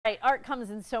Right, art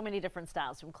comes in so many different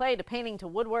styles, from clay to painting to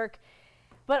woodwork.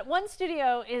 But one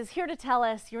studio is here to tell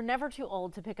us you're never too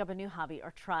old to pick up a new hobby or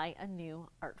try a new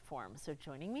art form. So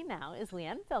joining me now is Leigh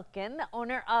Ann Filkin, the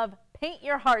owner of Paint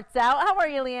Your Hearts Out. How are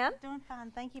you, Leigh Ann? Doing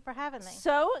fine. Thank you for having me.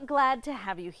 So glad to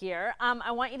have you here. I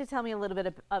want you to tell me a little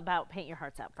bit about Paint Your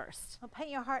Hearts Out first. Well,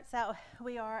 Paint Your Hearts Out,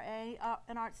 we are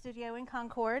an art studio in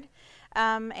Concord,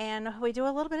 and we do a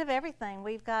little bit of everything.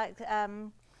 We've got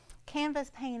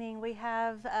canvas painting, we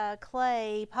have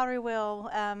clay, pottery wheel,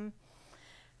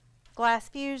 glass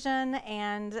fusion,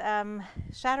 and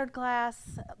shattered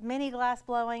glass, mini glass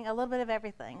blowing, a little bit of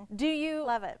everything. Do you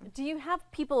love it? Do you have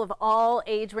people of all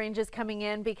age ranges coming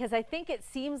in? Because I think it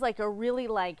seems like a really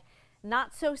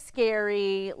not so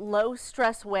scary, low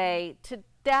stress way to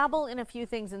dabble in a few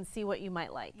things and see what you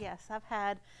might like. Yes, I've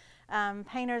had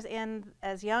painters in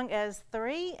as young as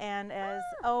 3 and as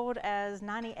old as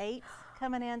 98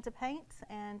 coming in to paint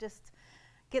and just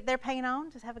get their paint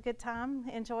on, just have a good time,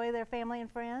 enjoy their family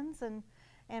and friends, and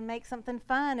make something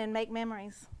fun and make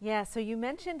memories. Yeah, so you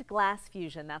mentioned glass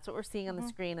fusion. That's what we're seeing on the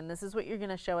screen, and this is what you're going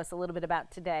to show us a little bit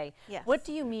about today. Yes. What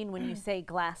do you mean when you say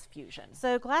glass fusion?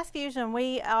 So glass fusion,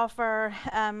 we offer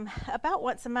about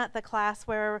once a month a class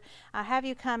where I have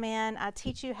you come in, I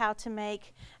teach you how to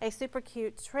make a super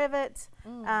cute trivet,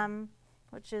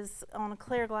 which is on a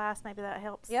clear glass. Maybe that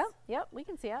helps. Yeah, yep, we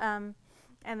can see it.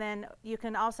 And then you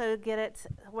can also get it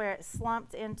where it's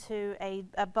slumped into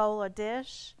a bowl or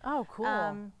dish. Oh,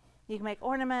 cool. You can make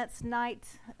ornaments, night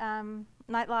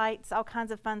lights, all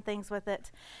kinds of fun things with it.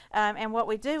 And what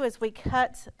we do is we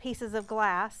cut pieces of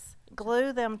glass,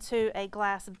 glue them to a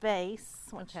glass base.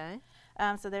 Okay.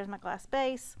 So there's my glass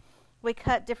base. We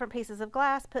cut different pieces of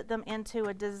glass, put them into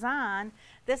a design.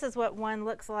 This is what one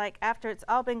looks like after it's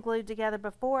all been glued together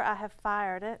before I have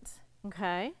fired it.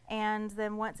 Okay. And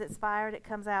then once it's fired, it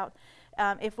comes out.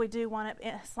 If we do want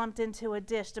it slumped into a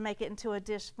dish to make it into a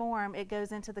dish form, it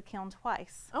goes into the kiln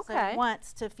twice. Okay. So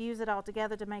once to fuse it all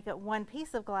together to make it one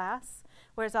piece of glass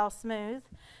where it's all smooth,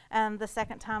 the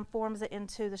second time forms it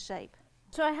into the shape.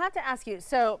 So I have to ask you,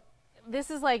 so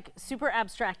this is like super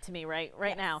abstract to me right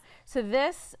Yes. now. So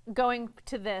this going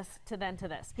to this to then to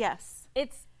this. Yes.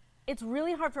 It's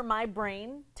really hard for my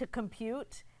brain to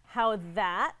compute how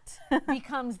that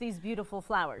becomes these beautiful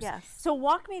flowers. Yes. So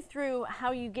walk me through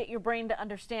how you get your brain to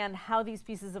understand how these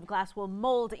pieces of glass will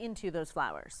mold into those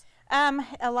flowers.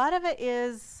 A lot of it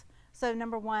is, so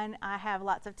number one, I have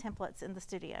lots of templates in the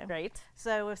studio. Right.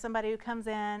 So if somebody who comes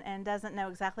in and doesn't know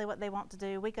exactly what they want to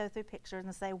do, we go through pictures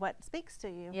and say, what speaks to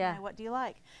you? Yeah. You know, what do you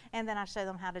like? And then I show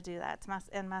them how to do that,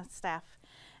 and my staff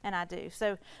and I do.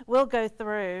 So we'll go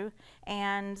through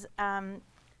and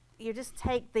you just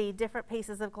take the different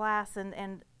pieces of glass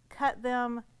and cut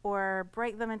them or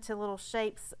break them into little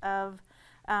shapes of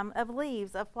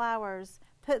leaves, of flowers.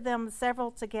 Put them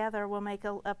several together. We'll make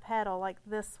a petal like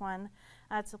this one.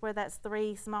 That's where that's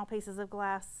 3 small pieces of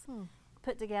glass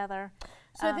put together.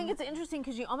 So I think it's interesting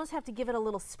because you almost have to give it a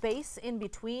little space in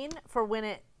between for when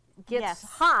it gets Yes.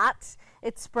 hot,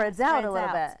 it spreads out a little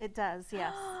bit. It does,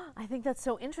 yes. I think that's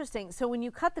so interesting. So when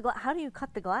you cut the glass, how do you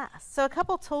cut the glass? So a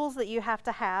couple tools that you have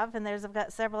to have, and I've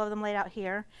got several of them laid out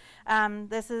here.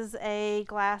 This is a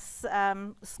glass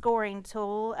scoring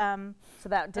tool. So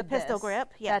that did the pistol this.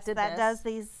 grip, yes, that does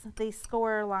this. these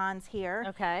score lines here.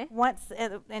 Okay. Once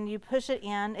and you push it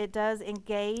in, it does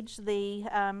engage the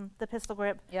pistol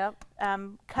grip. Yep.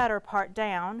 Cutter part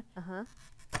down.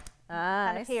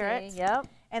 I see. Hear it. Yep.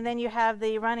 And then you have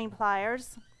the running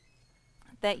pliers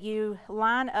that you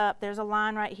line up. There's a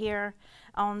line right here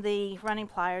on the running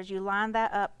pliers. You line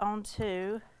that up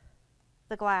onto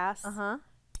the glass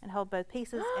and hold both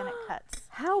pieces, and it cuts.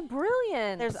 How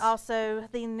brilliant. There's also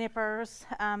the nippers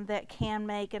that can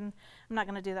make, and I'm not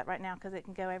going to do that right now because it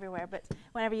can go everywhere, but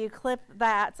whenever you clip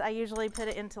that, I usually put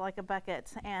it into like a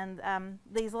bucket, and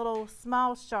these little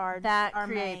small shards that are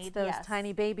creates made. those Yes.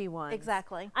 tiny baby ones.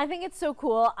 Exactly. I think it's so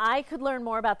cool. I could learn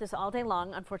more about this all day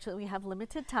long. Unfortunately, we have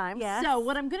limited time. Yes. So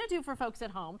what I'm going to do for folks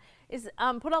at home is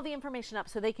put all the information up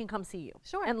so they can come see you.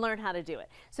 Sure. And learn how to do it.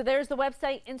 So there's the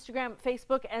website, Instagram,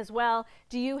 Facebook as well.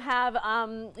 Do you have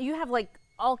like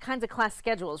all kinds of class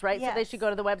schedules, right? Yes. So they should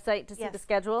go to the website to see the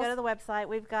schedules. Go to the website.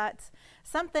 We've got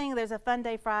something. There's a Fun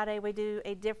Day Friday. We do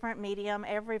a different medium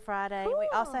every Friday. Cool. We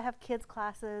also have kids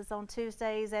classes on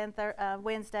Tuesdays and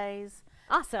Wednesdays.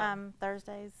 Awesome.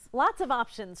 Thursdays. Lots of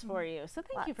options for you. So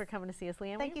thank you Lots. for coming to see us,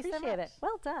 Leigh Ann. Thank We you so appreciate much. it.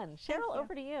 Well done. Cheryl, you.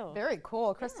 over to you. Very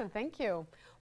cool. Kristen, thank you.